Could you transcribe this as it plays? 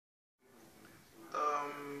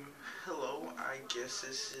guess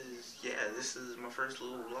this is my first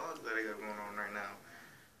little vlog that I got going on right now.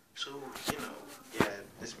 So,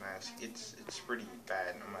 this mask, it's pretty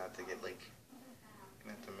bad. I'm gonna have to get, gonna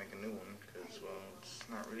have to make a new one, because, well, it's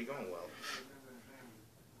not really going well.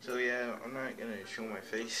 So, yeah, I'm not gonna show my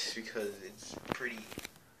face, because it's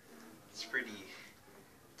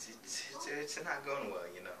not going well,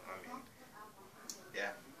 you know. I mean,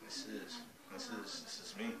 yeah, this is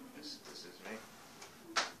me. This is me.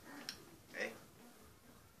 Hey.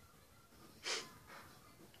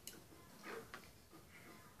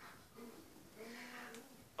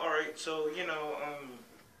 Alright, so,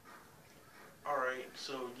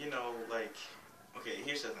 okay,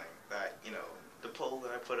 here's the thing, that, the poll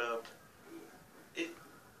that I put up,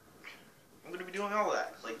 I'm gonna be doing all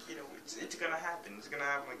that, it's gonna happen,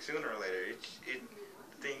 sooner or later.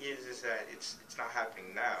 The thing is that it's not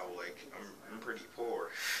happening now, I'm pretty poor.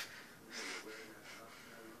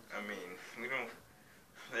 I mean,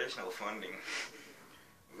 there's no funding.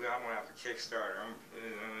 I don't have a Kickstarter.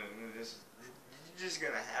 It's just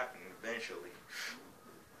gonna happen eventually.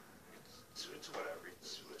 It's whatever.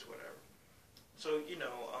 It's whatever. So,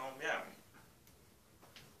 yeah.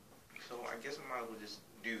 So I guess I might as well just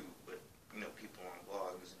do what, people on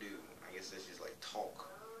blogs do. I guess it's just talk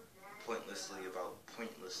pointlessly about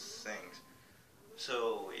pointless things.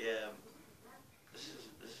 So, yeah. This is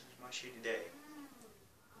my shitty day.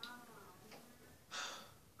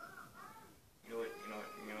 You know what,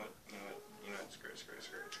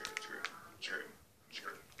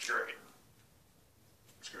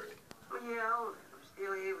 screw it.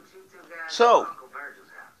 So,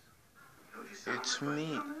 it's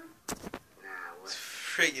me. It's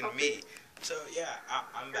friggin' me. So, yeah,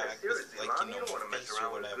 I'm back with, my face or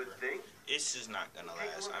whatever. It's just not gonna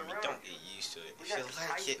last. I mean, don't get used to it. If you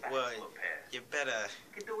like it, well, you better...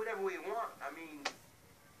 You can do whatever we want. I mean,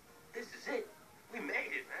 this is it. We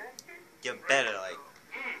made it, man. You better,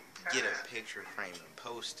 get a picture frame and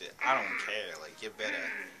post it. I don't care. You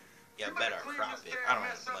better crop it. I don't,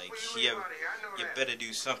 you better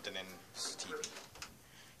do something in this TV.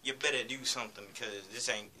 You better do something, because this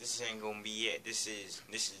ain't gonna be it. This is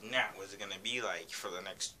not what it's gonna be like for the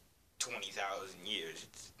next 20,000 years.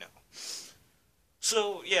 No.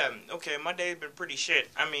 So, yeah, okay, my day's been pretty shit.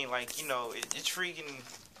 I mean, it's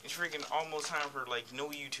freaking almost time for, no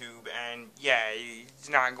YouTube, and, yeah, it's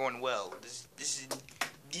not going well. This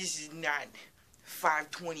is not,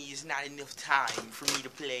 520 is not enough time for me to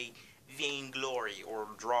play Vainglory, or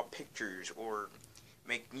draw pictures, or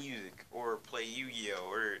make music, or play Yu-Gi-Oh,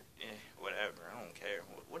 or, whatever, I don't care.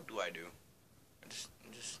 What do I do? I just,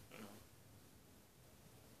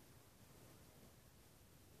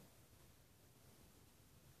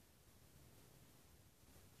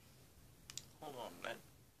 Hold on, that...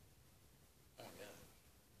 Oh, my God.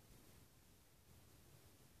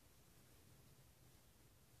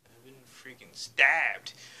 I've been freaking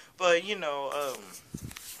stabbed. But,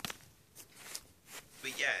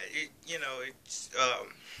 But, yeah, it's,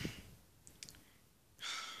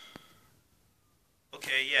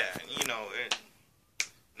 Okay, yeah,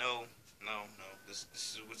 No, this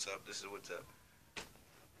is what's up.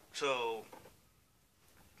 So...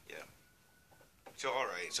 Yeah. So,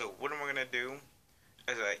 alright, so what am I gonna do?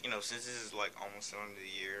 Is since this is almost the end of the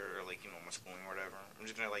year, or my schooling or whatever, I'm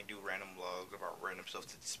just gonna do random vlogs about random stuff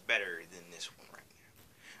that's better than this one right now.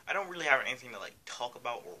 I don't really have anything to talk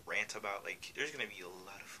about or rant about. There's gonna be a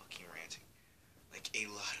lot of fucking ranting. A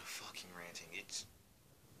lot of fucking ranting.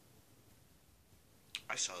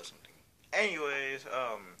 I saw something. Anyways,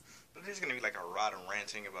 but there's gonna be a lot of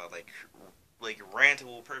ranting about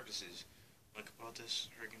rantable purposes. About this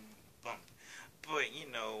friggin' bump. But,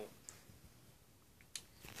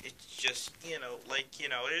 it's just, it's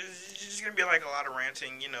just gonna be a lot of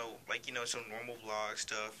ranting, some normal vlog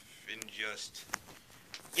stuff, and just,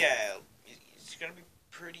 yeah, it's gonna be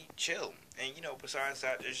pretty chill. And, besides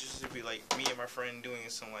that, there's just gonna be, me and my friend doing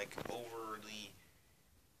some, overly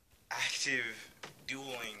active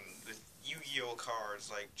dueling with Yu-Gi-Oh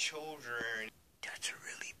cards, children. That's a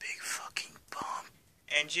really big fucking bump.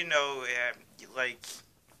 And,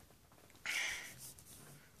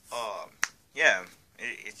 yeah,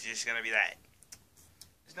 it's just gonna be that.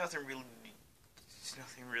 There's nothing really,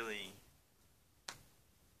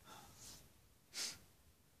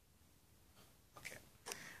 okay.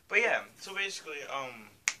 But yeah, so basically,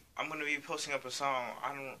 I'm gonna be posting up a song,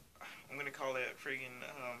 I'm gonna call it friggin',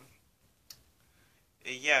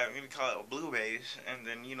 yeah, I'm gonna call it Blue Bass, and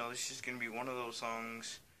then, it's just gonna be one of those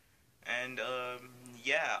songs, and,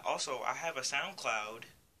 yeah, also, I have a SoundCloud.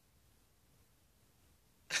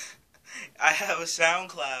 I have a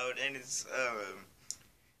SoundCloud, and it's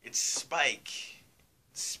Spike.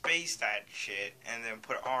 space that shit and then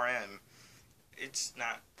put RM, it's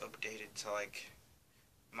not updated to like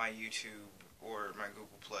my YouTube or my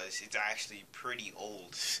Google Plus. It's actually pretty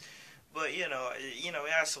old. But it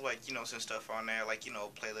has to like some stuff on there, like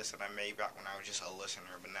playlists that I made back when I was just a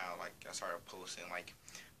listener. But now like I started posting like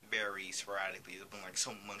very sporadically. It's been like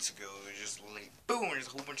some months ago. It was just like boom, there's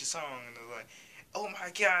a whole bunch of songs, and it was like, oh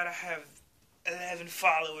my god, I have 11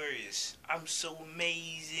 followers. I'm so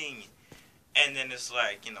amazing. And then it's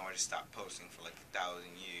like I just stopped posting for like 1,000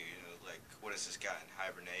 years. It was like, what is this guy in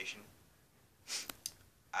hibernation?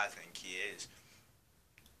 I think he is.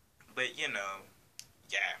 But yeah.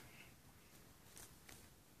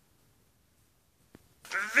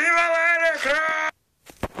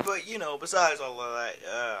 But besides all of that,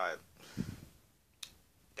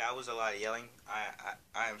 that was a lot of yelling.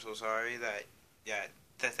 I am so sorry that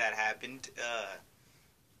happened.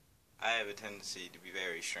 I have a tendency to be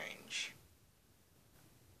very strange.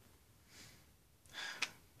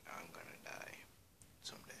 I'm gonna die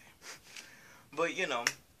someday. But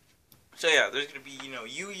so yeah, there's gonna be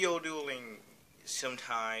Yu-Gi-Oh dueling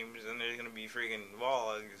sometimes, and there's gonna be freaking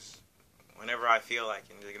vlogs whenever I feel like,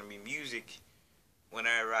 and there's gonna be music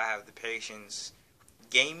whenever I have the patience.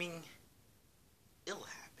 Gaming, it'll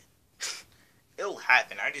happen. It'll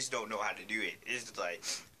happen. I just don't know how to do it. It's like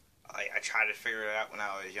I tried to figure it out when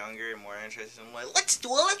I was younger and more interested. I'm like, let's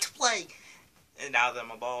play. And now that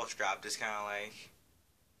my balls dropped, it's kind of like,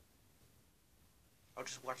 I'll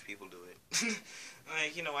just watch people do it.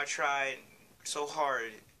 Like, I tried so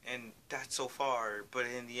hard and that's so far, but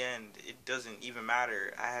in the end, it doesn't even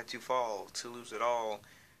matter. I had to fall to lose it all.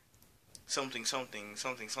 Something.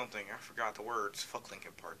 I forgot the words. Fuck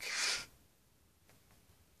Linkin Park.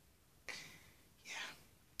 Yeah.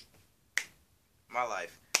 My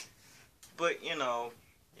life. But, yeah.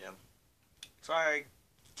 So I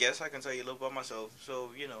guess I can tell you a little about myself.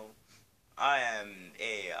 So, I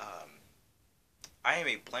am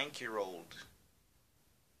a blank-year-old.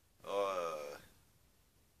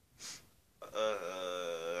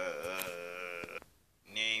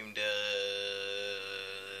 Named,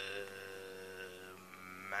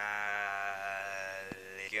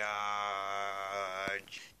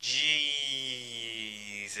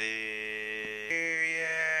 Jesus.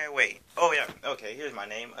 Yeah, wait. Oh, yeah. Okay, here's my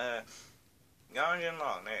name. Ganjan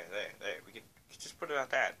Long. There. We could just put it at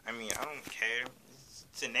that. I mean, I don't care.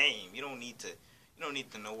 It's a name. You don't need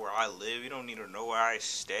to know where I live. You don't need to know where I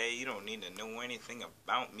stay. You don't need to know anything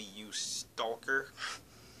about me, you stalker.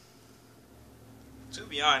 To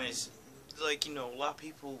be honest, like, a lot of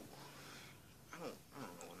people, I don't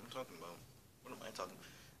know what I'm talking about. What am I talking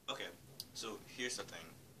about? Okay, so here's the thing.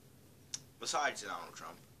 Besides Donald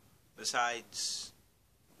Trump, besides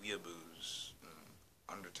weeaboos,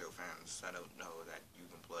 Undertale fans that don't know that you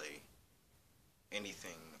can play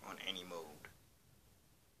anything on any mode.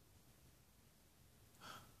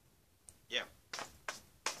 Yeah.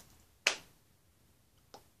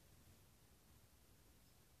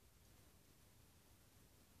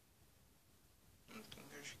 I think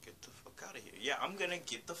I should get the fuck out of here. Yeah, I'm gonna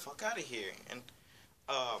get the fuck out of here. And,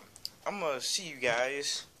 I'm gonna see you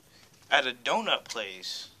guys at a donut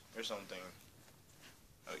place or something.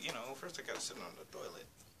 First I gotta sit on the toilet.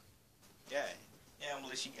 Yeah, I'm gonna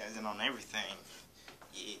let you guys in on everything.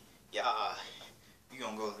 Yeah, we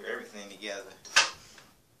gonna go through everything together.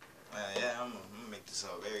 Yeah, I'm gonna make this a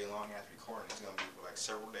very long ass recording. It's gonna be for like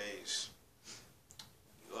several days.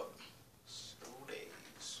 Yup. Several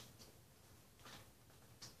days.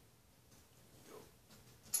 Yup.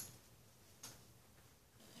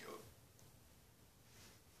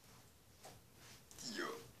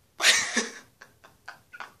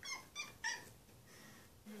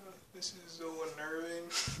 This is so unnerving.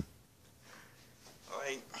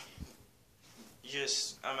 Like,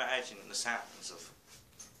 just imagine the sounds of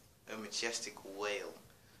a majestic whale.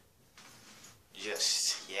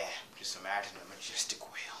 Just imagine a majestic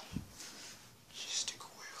whale. Majestic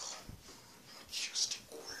whale. Majestic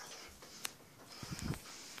whale.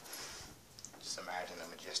 Just imagine a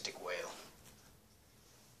majestic whale.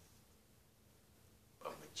 A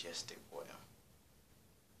majestic whale.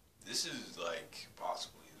 This is like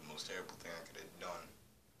possibly the most terrible thing I could have done.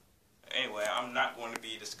 Anyway, I'm not going to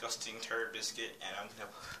be a disgusting turd biscuit, and I'm going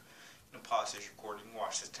to pause this recording,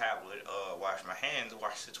 wash the tablet, wash my hands,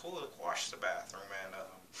 wash the toilet, wash the bathroom, and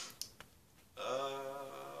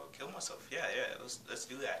kill myself. Yeah, let's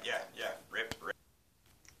do that. Yeah, rip.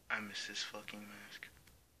 I miss this fucking mask.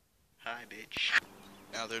 Hi, bitch.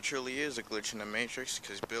 Now there truly is a glitch in the Matrix,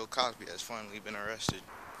 because Bill Cosby has finally been arrested.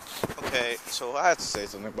 Okay, so I have to say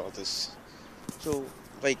something about this. So,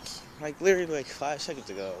 like literally 5 seconds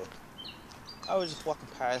ago, I was just walking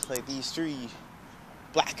past like these 3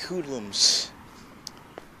 black hoodlums,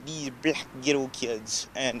 these black ghetto kids,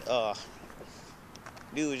 and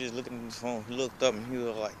dude was just looking at his phone. He looked up and he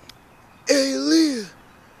was like, "Hey, Leah,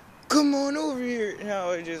 come on over here." And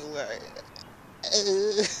I was just like,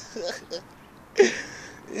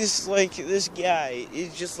 it's like this guy.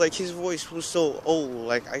 It's just like his voice was so old.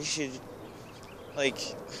 Like I should, like,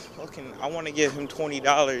 fucking. I want to give him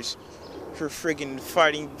 $20 for friggin'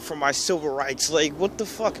 fighting for my civil rights. Like, what the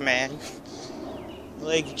fuck, man?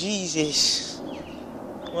 Like, Jesus.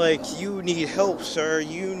 Like, you need help, sir.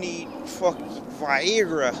 You need fucking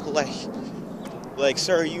Viagra. Like,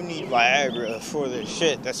 sir, you need Viagra for the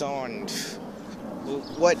shit that's on.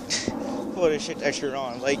 What? For the shit that you're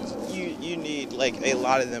on. Like, you need, like, a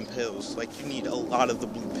lot of them pills. Like, you need a lot of the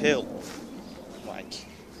blue pill. Like,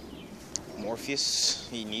 Morpheus,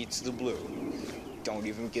 he needs the blue. Don't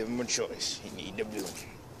even give him a choice. He need the blue.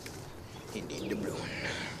 He need the blue.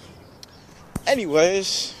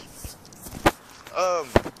 Anyways, I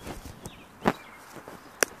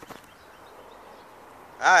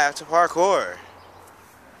have to parkour.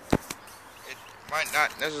 It might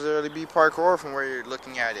not necessarily be parkour from where you're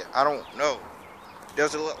looking at it. I don't know.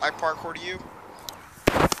 Does it look like parkour to you?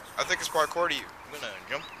 I think it's parkour to you. I'm gonna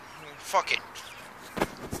jump. Fuck it.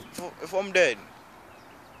 If I'm dead,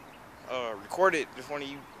 record it if one of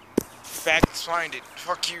you faggots find it.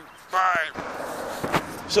 Fuck you. Bye.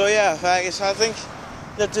 So yeah, faggots, I think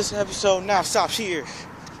that this episode now stops here.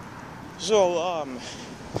 So,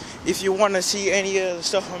 if you want to see any of the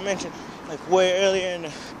stuff I mentioned, like way earlier in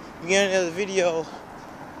the beginning of the video,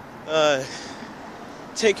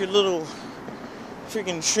 take your little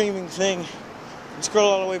freaking streaming thing and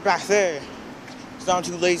scroll all the way back there. Because I'm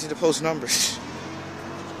too lazy to post numbers.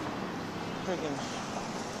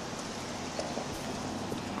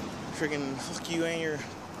 Freaking fuck you and your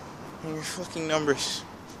fucking numbers.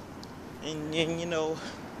 And you know,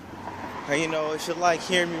 if you like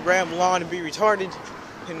hearing me ramble on and be retarded,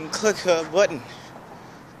 then click a button.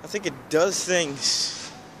 I think it does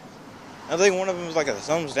things. I think one of them is like a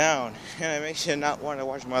thumbs down, and it makes you not want to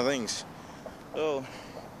watch my things. So,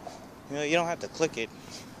 you don't have to click it.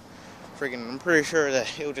 Freaking, I'm pretty sure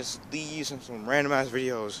that it'll just lead you some random ass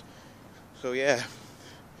videos. So yeah,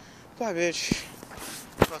 bye, bitch.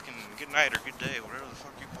 Fucking good night or good day, whatever the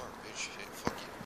fuck you are, bitch.